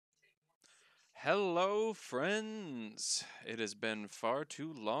Hello, friends! It has been far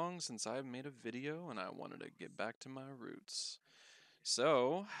too long since I've made a video, and I wanted to get back to my roots.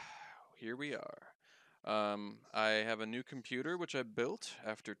 So, here we are. I have a new computer which I built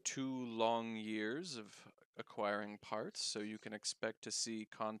after 2 long years of acquiring parts, so you can expect to see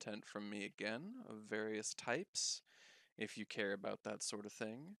content from me again of various types, if you care about that sort of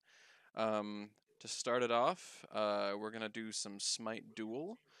thing. Um, to start it off, we're going to do some Smite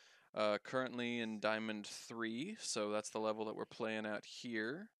Duel. Currently in Diamond 3, so that's the level that we're playing at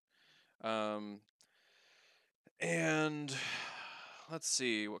here. Um, and let's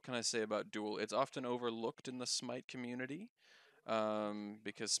see, what can I say about Duel? It's often overlooked in the Smite community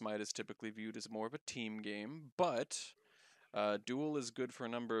because Smite is typically viewed as more of a team game, but Duel is good for a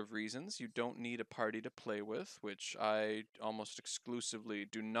number of reasons. You don't need a party to play with, which I almost exclusively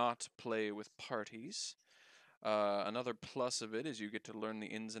do not play with parties. Another plus of it is you get to learn the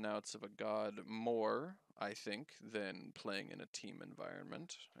ins and outs of a god more, I think, than playing in a team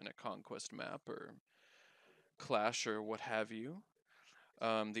environment, in a conquest map or clash or what have you.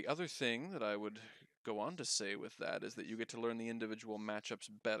 The other thing that I would go on to say with that is that you get to learn the individual matchups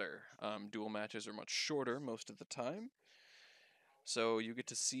better. Dual matches are much shorter most of the time, so you get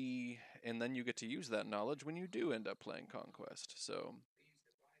to see, and then you get to use that knowledge when you do end up playing Conquest. So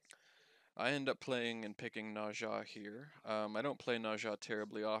I end up playing and picking Naja here. I don't play Naja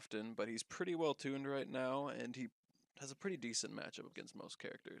terribly often, but he's pretty well tuned right now, and he has a pretty decent matchup against most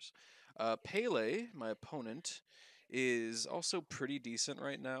characters. Pele, my opponent, is also pretty decent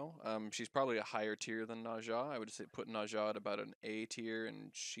right now. She's probably a higher tier than Naja. I would say put Naja at about an A tier,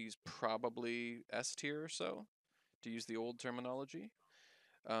 and she's probably S tier or so, to use the old terminology.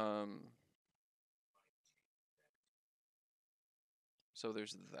 Um, so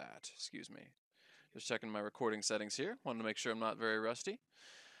there's that. Excuse me. Just checking my recording settings here. Wanted to make sure I'm not very rusty.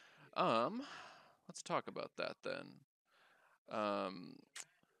 Um, let's talk about that then. Um,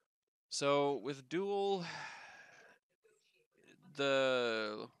 so with Duel,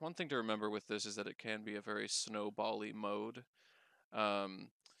 the one thing to remember with this is that it can be a very snowbally mode. Um,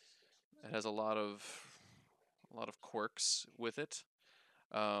 it has a lot of quirks with it.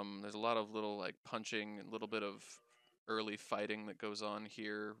 There's a lot of little like punching and a little bit of early fighting that goes on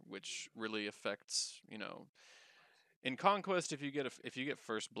here, which really affects, in Conquest, if you get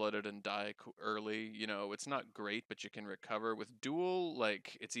first blooded and die early, it's not great, but you can recover. With Duel,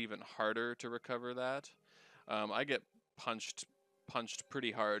 like it's even harder to recover that. I get punched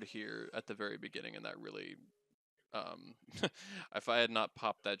pretty hard here at the very beginning, and that really, um, if I had not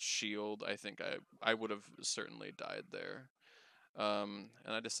popped that shield, I think I would have certainly died there. And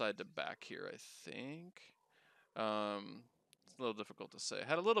I decided to back here, I think. It's a little difficult to say.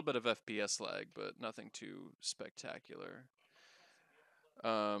 Had a little bit of FPS lag, but nothing too spectacular.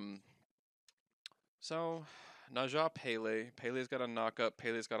 Um, so Naja Pele. Pele's got a knock up.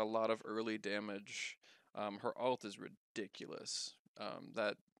 Pele's got a lot of early damage. Her ult is ridiculous.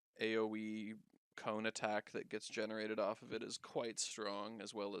 That AoE cone attack that gets generated off of it is quite strong,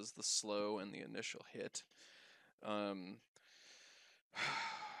 as well as the slow and the initial hit. Um,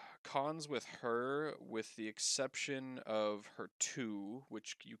 Cons with her, with the exception of her 2,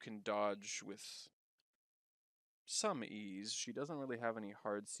 which you can dodge with some ease. She doesn't really have any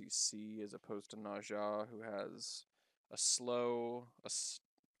hard CC as opposed to Naja, who has a slow,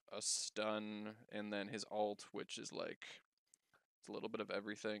 a stun, and then his ult, which is like it's a little bit of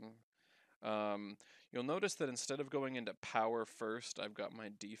everything. Um, you'll notice that instead of going into power first, I've got my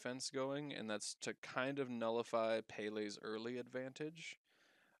defense going, and that's to kind of nullify Pele's early advantage.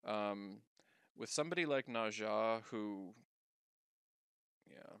 Um, with somebody like Naja,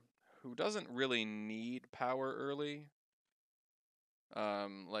 yeah, who doesn't really need power early,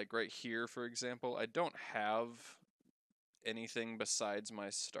 like right here, for example, I don't have anything besides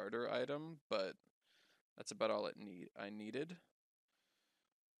my starter item, but that's about all I needed.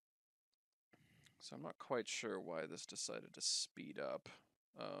 So I'm not quite sure why this decided to speed up.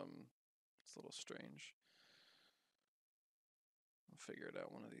 It's a little strange. I'll figure it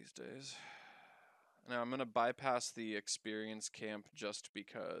out one of these days. Now I'm gonna bypass the experience camp just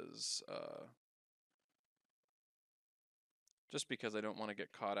because I don't want to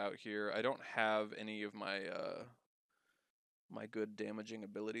get caught out here. I don't have any of my good damaging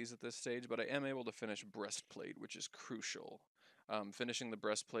abilities at this stage, but I am able to finish Breastplate, which is crucial. Finishing the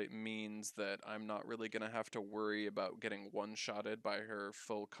Breastplate means that I'm not really going to have to worry about getting one-shotted by her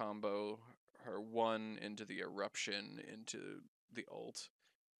full combo, her 1 into the Eruption, into the ult,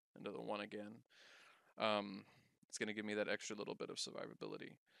 into the 1 again. It's going to give me that extra little bit of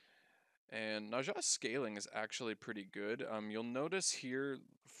survivability. And Naja's scaling is actually pretty good. You'll notice here,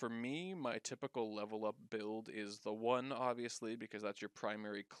 for me, my typical level up build is the 1, obviously, because that's your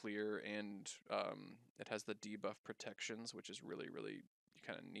primary clear, and it has the debuff protections, which is really, really, you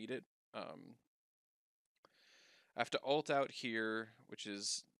kind of need it. I have to ult out here, which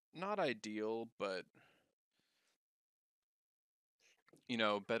is not ideal, but,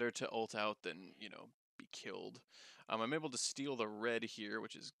 better to ult out than, be killed. I'm able to steal the red here,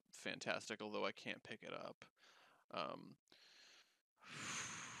 which is fantastic, although I can't pick it up. Um,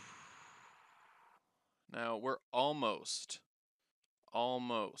 Now we're almost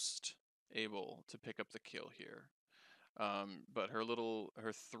able to pick up the kill here. But her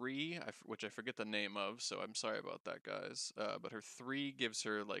 3, which I forget the name of, so I'm sorry about that, guys. But her 3 gives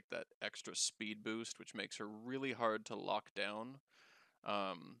her like that extra speed boost, which makes her really hard to lock down.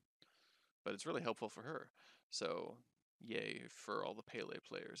 Um, but it's really helpful for her. So, yay for all the Pele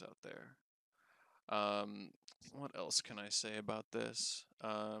players out there. What else can I say about this?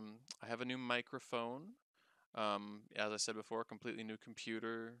 I have a new microphone. As I said before, completely new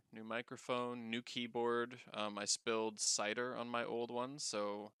computer, new microphone, new keyboard. I spilled cider on my old one,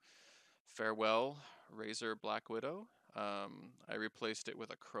 so farewell, Razer Black Widow. I replaced it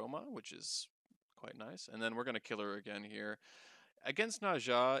with a Chroma, which is quite nice. And then we're going to kill her again here. Against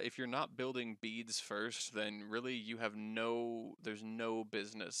Naja, if you're not building beads first, then really there's no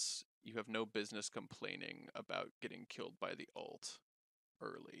business. You have no business complaining about getting killed by the ult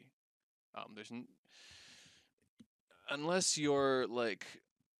early. There's unless you're like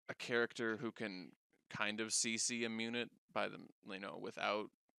a character who can kind of CC immune it by them,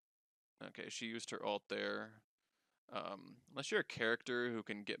 without. Okay, she used her ult there. Unless you're a character who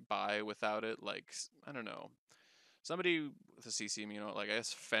can get by without it, like I don't know, somebody with a CC immune, like I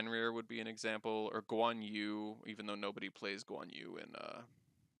guess Fenrir would be an example, or Guan Yu, even though nobody plays Guan Yu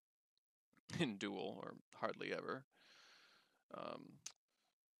in Duel or hardly ever.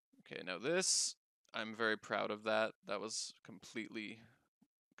 Okay, now this I'm very proud of that. That was completely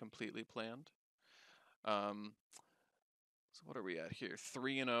planned. Um, so what are we at here?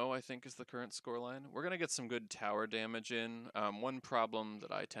 3-0, I think, is the current scoreline. We're gonna get some good tower damage in. One problem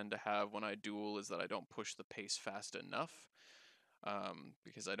that I tend to have when I duel is that I don't push the pace fast enough,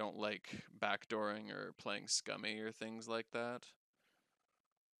 because I don't like backdooring or playing scummy or things like that.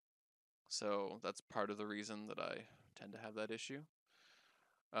 So that's part of the reason that I tend to have that issue.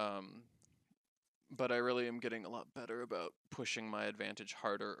 But I really am getting a lot better about pushing my advantage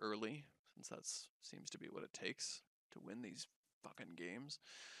harder early, since that seems to be what it takes to win these fucking games.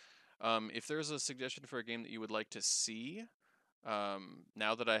 If there's a suggestion for a game that you would like to see,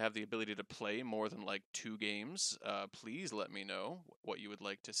 now that I have the ability to play more than like 2 games, please let me know what you would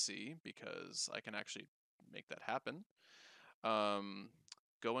like to see, because I can actually make that happen.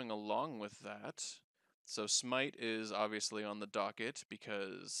 Going along with that, so Smite is obviously on the docket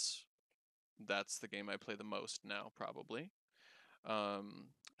because that's the game I play the most now, probably.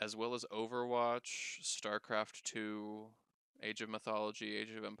 As well as Overwatch, StarCraft 2, Age of Mythology,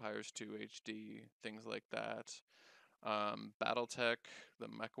 Age of Empires 2 HD, things like that. Battletech, the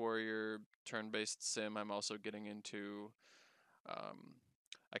MechWarrior turn-based sim, I'm also getting into.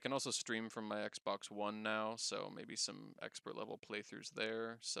 I can also stream from my Xbox One now, so maybe some expert level playthroughs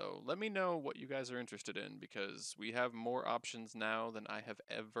there. So let me know what you guys are interested in, because we have more options now than I have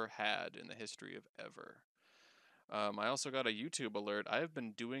ever had in the history of ever. I also got a YouTube alert. I have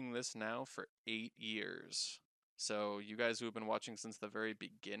been doing this now for 8 years. So you guys who have been watching since the very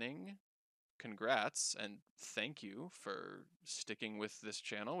beginning, congrats and thank you for sticking with this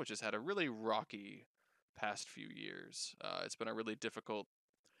channel, which has had a really rocky past few years. It's been a really difficult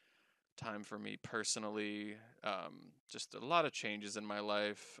time for me personally. Just a lot of changes in my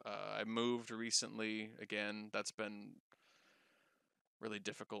life. I moved recently again. That's been really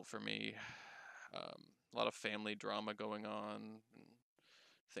difficult for me. A lot of family drama going on and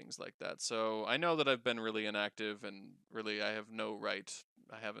things like that. So I know that I've been really inactive, and really I have no right.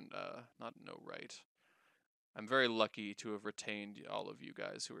 I haven't, not no right. I'm very lucky to have retained all of you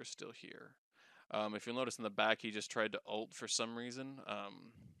guys who are still here. If you'll notice in the back, he just tried to ult for some reason.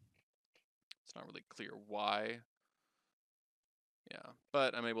 It's not really clear why. Yeah,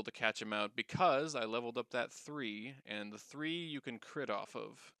 but I'm able to catch him out because I leveled up that 3, and the 3 you can crit off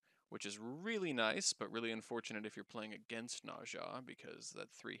of, which is really nice, but really unfortunate if you're playing against Naja, because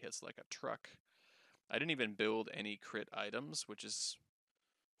that 3 hits like a truck. I didn't even build any crit items, which is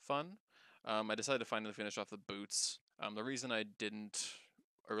fun. I decided to finally finish off the boots. The reason I didn't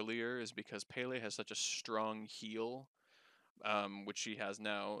earlier is because Pele has such a strong heal which she has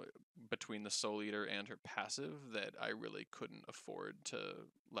now between the Soul Eater and her passive, that I really couldn't afford to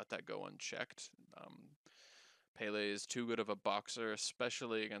let that go unchecked. Pele is too good of a boxer,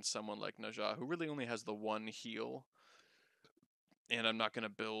 especially against someone like Najah, who really only has the one heal. And I'm not going to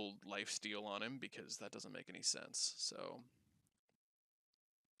build lifesteal on him because that doesn't make any sense. So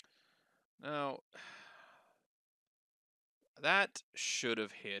now that should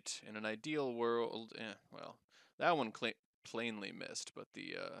have hit in an ideal world. Well, that one plainly missed, but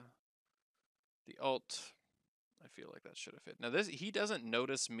the ult, I feel like that should have hit. Now this, he doesn't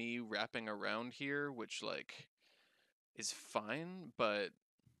notice me wrapping around here, which like is fine, but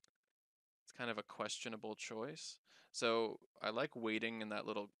it's kind of a questionable choice. So I like waiting in that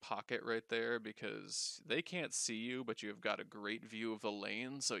little pocket right there because they can't see you, but you've got a great view of the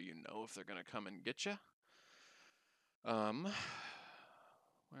lane, so you know if they're gonna come and get you. Where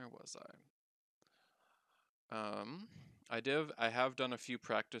was I? I have done a few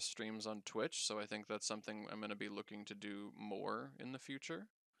practice streams on Twitch, so I think that's something I'm gonna be looking to do more in the future.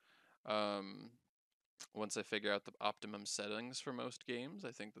 Um, Once I figure out the optimum settings for most games,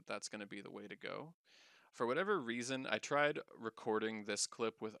 I think that that's going to be the way to go. For whatever reason, I tried recording this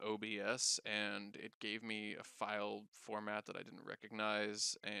clip with OBS and it gave me a file format that I didn't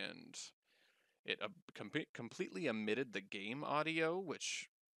recognize, and it completely omitted the game audio, which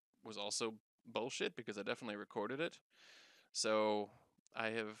was also bullshit because I definitely recorded it. So I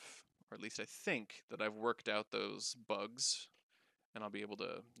have, or at least I think that I've worked out those bugs, and I'll be able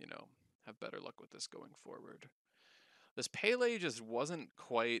to, have better luck with this going forward. This Pele just wasn't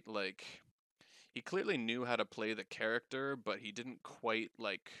quite like, he clearly knew how to play the character, but he didn't quite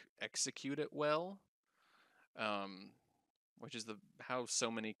like execute it well. Um, which is how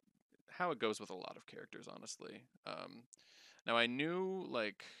it goes with a lot of characters, honestly. Now I knew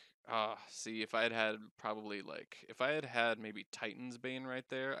like, see, if I had had maybe Titan's Bane right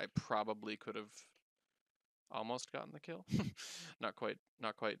there, I probably could have almost gotten the kill. Not quite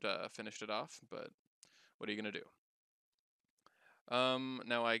finished it off, but what are you gonna do?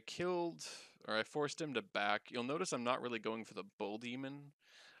 Now I forced him to back. You'll notice I'm not really going for the Bull Demon.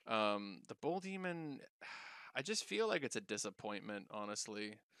 The Bull Demon, I just feel like it's a disappointment,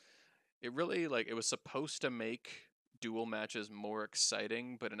 honestly. It really, like, it was supposed to make duel matches more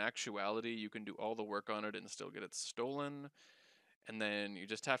exciting, but in actuality, you can do all the work on it and still get it stolen, and then you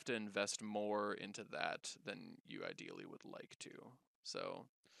just have to invest more into that than you ideally would like to. So,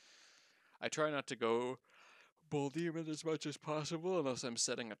 I try not to go Bull Demon as much as possible unless I'm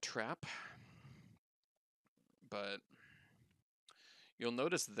setting a trap. But you'll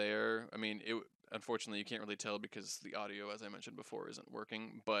notice there, I mean, unfortunately you can't really tell because the audio, as I mentioned before, isn't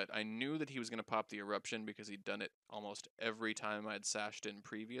working, but I knew that he was going to pop the eruption because he'd done it almost every time I'd sashed in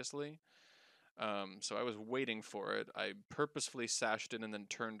previously. So I was waiting for it. I purposefully sashed in and then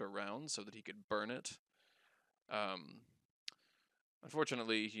turned around so that he could burn it. Um,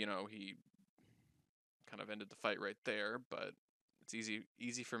 Unfortunately, he kind of ended the fight right there, but it's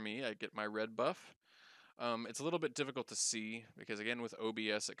easy for me. I get my red buff. It's a little bit difficult to see because again with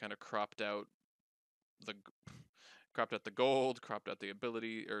OBS it kind of the cropped out the gold, cropped out the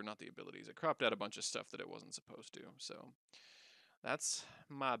ability, or not the abilities. It cropped out a bunch of stuff that it wasn't supposed to. So that's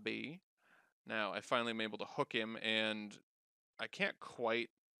my B. Now I finally am able to hook him, and I can't quite.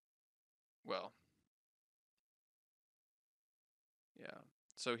 Well, yeah.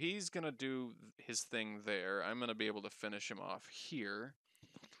 So he's gonna do his thing there. I'm gonna be able to finish him off here.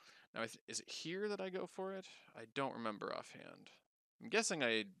 Now, is it here that I go for it? I don't remember offhand. I'm guessing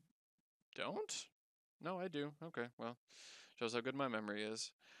I don't? No, I do. Okay, well, shows how good my memory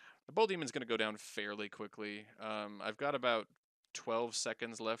is. The Bull Demon's going to go down fairly quickly. I've got about 12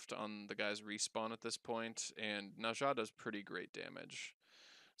 seconds left on the guy's respawn at this point, and Najah does pretty great damage.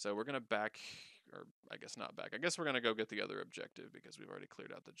 So we're going to back, or I guess not back. I guess we're going to go get the other objective because we've already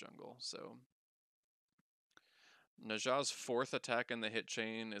cleared out the jungle. So Najah's fourth attack in the hit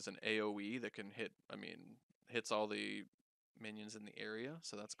chain is an AoE that can hits all the minions in the area,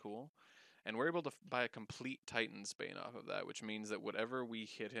 so that's cool. And we're able to buy a complete Titan's Bane off of that, which means that whatever we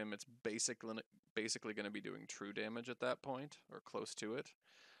hit him, it's basically going to be doing true damage at that point, or close to it.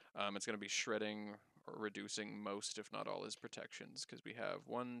 It's going to be shredding or reducing most, if not all, his protections, because we have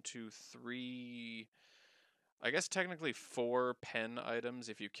 1, 2, 3... I guess technically 4 pen items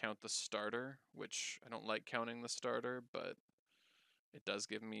if you count the starter, which I don't like counting the starter, but it does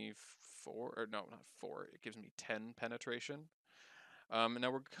give me 4, or no, not 4, it gives me 10 penetration.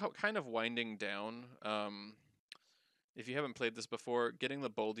 Now we're kind of winding down. If you haven't played this before, getting the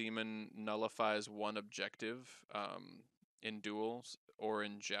Bull Demon nullifies one objective in duels or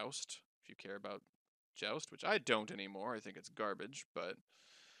in Joust, if you care about Joust, which I don't anymore. I think it's garbage, but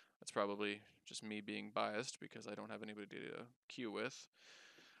that's probably just me being biased because I don't have anybody to queue with.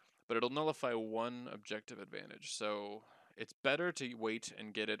 But it'll nullify one objective advantage. So it's better to wait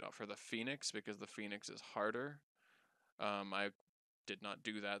and get it for the Phoenix because the Phoenix is harder. I did not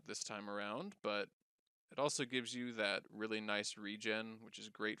do that this time around, but it also gives you that really nice regen, which is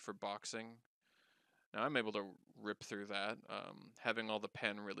great for boxing. Now I'm able to rip through that. Having all the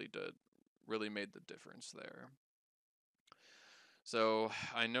pen really made the difference there. So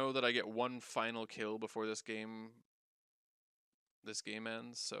I know that I get one final kill before this game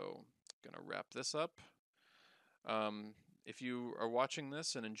ends. So gonna wrap this up. If you are watching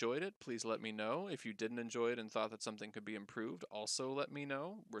this and enjoyed it, please let me know. If you didn't enjoy it and thought that something could be improved, also let me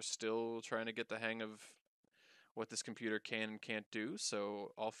know. We're still trying to get the hang of what this computer can and can't do,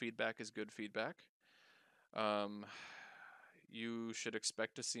 so all feedback is good feedback. You should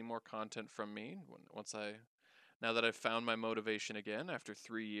expect to see more content from me now that I've found my motivation again after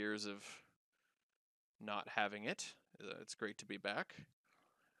 3 years of not having it. It's great to be back.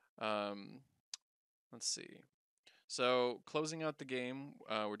 Let's see. So closing out the game,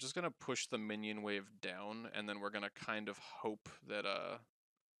 we're just gonna push the minion wave down, and then we're gonna kind of hope that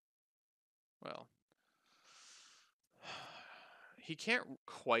well, he can't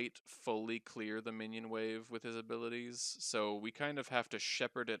quite fully clear the minion wave with his abilities, so we kind of have to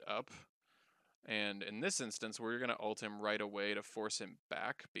shepherd it up. And in this instance, we're gonna ult him right away to force him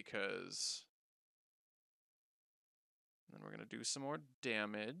back because then we're gonna do some more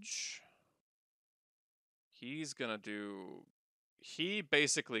damage. He's gonna do. He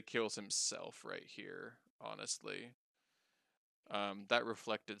basically kills himself right here, honestly. That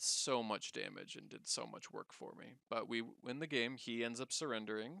reflected so much damage and did so much work for me. But we win the game. He ends up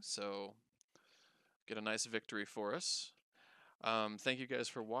surrendering, so get a nice victory for us. Thank you guys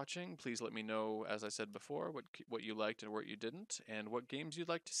for watching. Please let me know, as I said before, what you liked and what you didn't, and what games you'd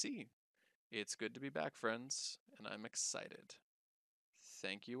like to see. It's good to be back, friends, and I'm excited.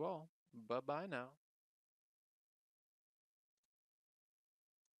 Thank you all. Bye-bye now.